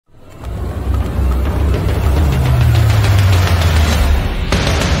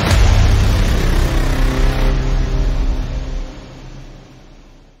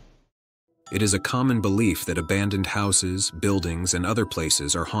It is a common belief that abandoned houses, buildings, and other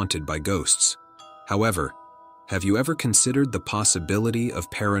places are haunted by ghosts. However, have you ever considered the possibility of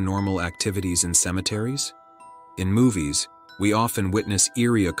paranormal activities in cemeteries? In movies, we often witness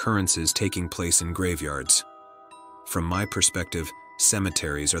eerie occurrences taking place in graveyards. From my perspective,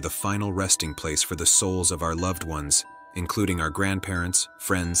 cemeteries are the final resting place for the souls of our loved ones, including our grandparents,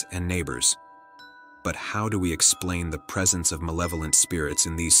 friends, and neighbors. But how do we explain the presence of malevolent spirits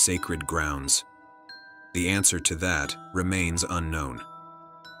in these sacred grounds? The answer to that remains unknown.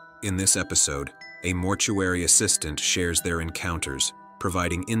 In this episode, a mortuary assistant shares their encounters,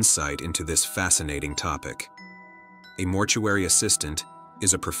 providing insight into this fascinating topic. A mortuary assistant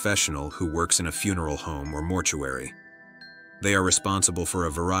is a professional who works in a funeral home or mortuary. They are responsible for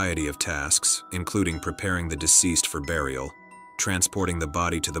a variety of tasks, including preparing the deceased for burial, transporting the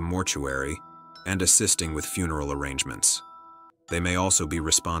body to the mortuary, and assisting with funeral arrangements. They may also be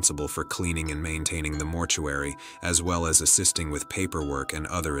responsible for cleaning and maintaining the mortuary, as well as assisting with paperwork and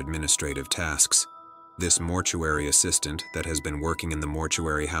other administrative tasks. This mortuary assistant that has been working in the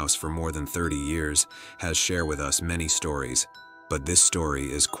mortuary house for more than 30 years has shared with us many stories, but this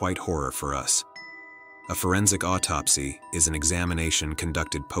story is quite horror for us. A forensic autopsy is an examination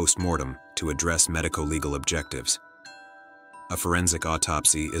conducted post-mortem to address medico-legal objectives. A forensic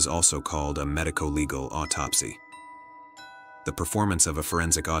autopsy is also called a medico-legal autopsy. The performance of a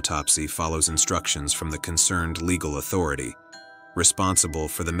forensic autopsy follows instructions from the concerned legal authority, responsible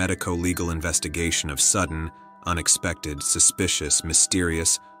for the medico-legal investigation of sudden, unexpected, suspicious,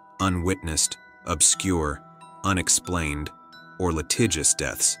 mysterious, unwitnessed, obscure, unexplained, or litigious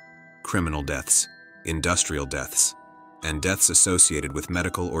deaths, criminal deaths, industrial deaths, and deaths associated with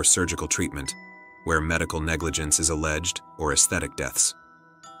medical or surgical treatment, where medical negligence is alleged, or aesthetic deaths.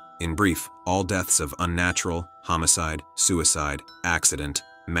 In brief, all deaths of unnatural, homicide, suicide, accident,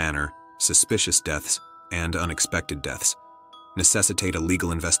 manner, suspicious deaths, and unexpected deaths necessitate a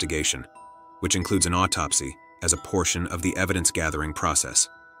legal investigation, which includes an autopsy as a portion of the evidence-gathering process.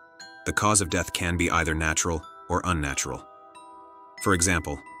 The cause of death can be either natural or unnatural. For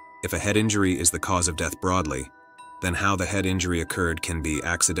example, if a head injury is the cause of death broadly, then how the head injury occurred can be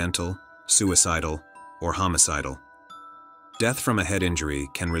accidental, suicidal, or homicidal. Death from a head injury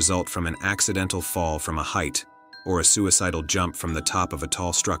can result from an accidental fall from a height, or a suicidal jump from the top of a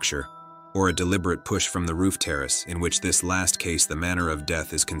tall structure, or a deliberate push from the roof terrace, in which this last case the manner of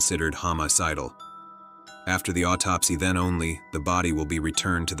death is considered homicidal. After the autopsy, then only, the body will be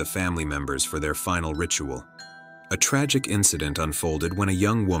returned to the family members for their final ritual. A tragic incident unfolded when a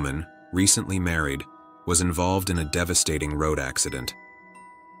young woman, recently married, was involved in a devastating road accident.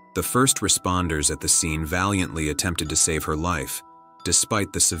 The first responders at the scene valiantly attempted to save her life,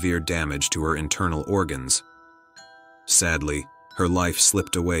 despite the severe damage to her internal organs. Sadly, her life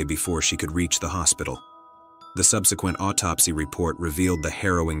slipped away before she could reach the hospital. The subsequent autopsy report revealed the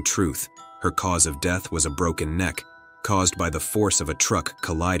harrowing truth. Her cause of death was a broken neck, caused by the force of a truck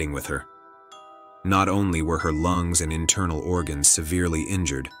colliding with her. Not only were her lungs and internal organs severely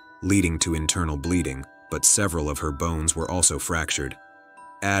injured, leading to internal bleeding, but several of her bones were also fractured.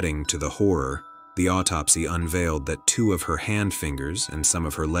 Adding to the horror, the autopsy unveiled that 2 of her hand fingers and some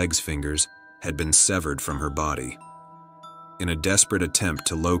of her legs' fingers had been severed from her body. In a desperate attempt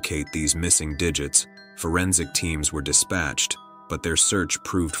to locate these missing digits, forensic teams were dispatched, but their search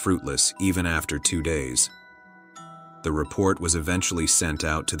proved fruitless even after 2 days. The report was eventually sent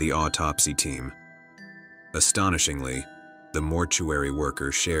out to the autopsy team. Astonishingly, the mortuary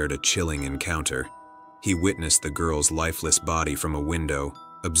worker shared a chilling encounter. He witnessed the girl's lifeless body from a window,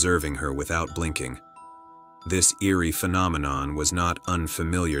 observing her without blinking. This eerie phenomenon was not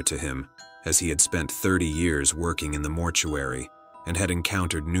unfamiliar to him, as he had spent 30 years working in the mortuary and had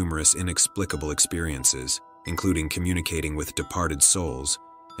encountered numerous inexplicable experiences, including communicating with departed souls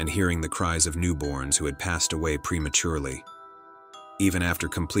and hearing the cries of newborns who had passed away prematurely. Even after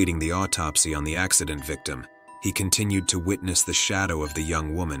completing the autopsy on the accident victim, he continued to witness the shadow of the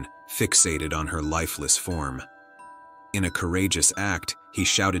young woman fixated on her lifeless form. In a courageous act, he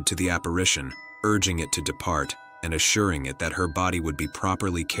shouted to the apparition, urging it to depart and assuring it that her body would be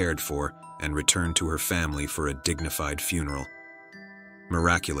properly cared for and returned to her family for a dignified funeral.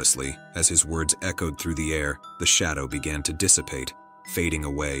 Miraculously, as his words echoed through the air, the shadow began to dissipate, fading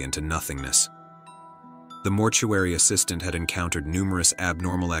away into nothingness. The mortuary assistant had encountered numerous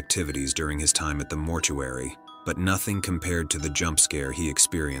abnormal activities during his time at the mortuary, but nothing compared to the jump scare he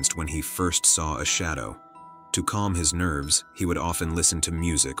experienced when he first saw a shadow. To calm his nerves, he would often listen to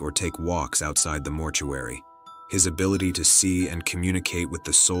music or take walks outside the mortuary. His ability to see and communicate with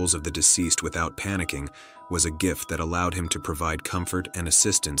the souls of the deceased without panicking was a gift that allowed him to provide comfort and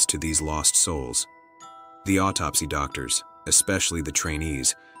assistance to these lost souls. The autopsy doctors, especially the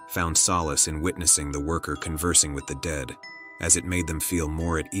trainees, found solace in witnessing the worker conversing with the dead, as it made them feel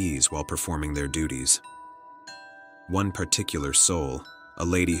more at ease while performing their duties. One particular soul, a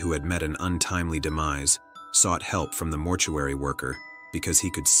lady who had met an untimely demise, sought help from the mortuary worker because he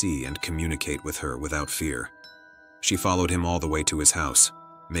could see and communicate with her without fear. She followed him all the way to his house,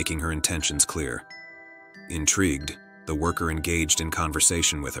 making her intentions clear. Intrigued, the worker engaged in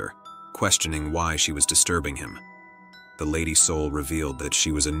conversation with her, questioning why she was disturbing him. The lady soul revealed that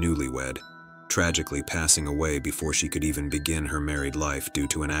she was a newlywed, tragically passing away before she could even begin her married life due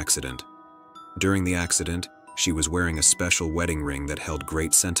to an accident. During the accident, she was wearing a special wedding ring that held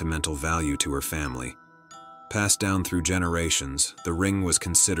great sentimental value to her family. Passed down through generations, the ring was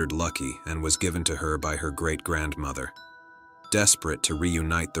considered lucky and was given to her by her great-grandmother. Desperate to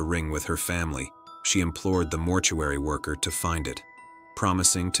reunite the ring with her family, she implored the mortuary worker to find it,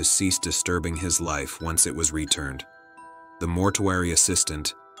 promising to cease disturbing his life once it was returned. The mortuary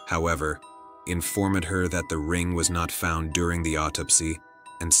assistant, however, informed her that the ring was not found during the autopsy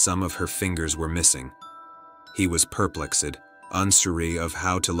and some of her fingers were missing. He was perplexed, unsure of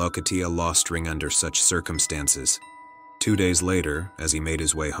how to locate a lost ring under such circumstances. 2 days later, as he made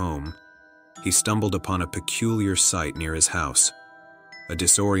his way home, he stumbled upon a peculiar sight near his house, a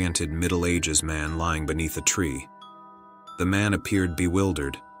disoriented middle-aged man lying beneath a tree. The man appeared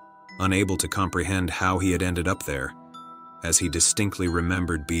bewildered, unable to comprehend how he had ended up there, as he distinctly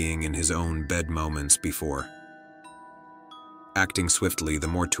remembered being in his own bed moments before. Acting swiftly, the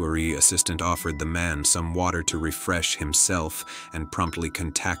mortuary assistant offered the man some water to refresh himself and promptly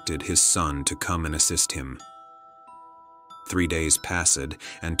contacted his son to come and assist him. 3 days passed,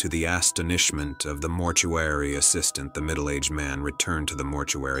 and to the astonishment of the mortuary assistant, the middle-aged man returned to the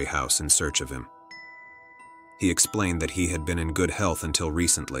mortuary house in search of him. He explained that he had been in good health until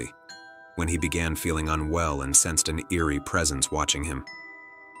recently, when he began feeling unwell and sensed an eerie presence watching him.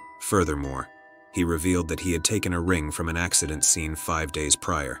 Furthermore, he revealed that he had taken a ring from an accident scene 5 days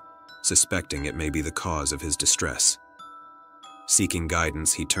prior, suspecting it may be the cause of his distress. Seeking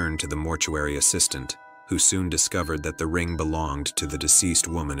guidance, he turned to the mortuary assistant, who soon discovered that the ring belonged to the deceased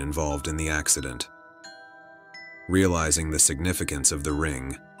woman involved in the accident. Realizing the significance of the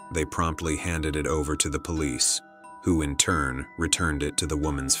ring, they promptly handed it over to the police, who in turn returned it to the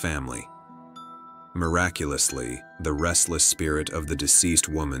woman's family. Miraculously, the restless spirit of the deceased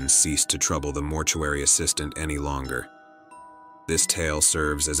woman ceased to trouble the mortuary assistant any longer. This tale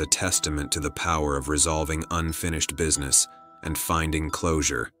serves as a testament to the power of resolving unfinished business and finding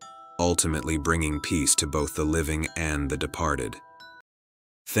closure, ultimately bringing peace to both the living and the departed.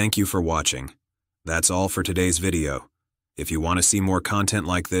 Thank you for watching. That's all for today's video. If you want to see more content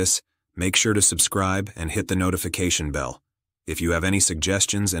like this, make sure to subscribe and hit the notification bell. If you have any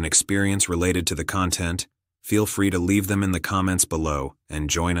suggestions and experience related to the content, feel free to leave them in the comments below and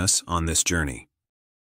join us on this journey.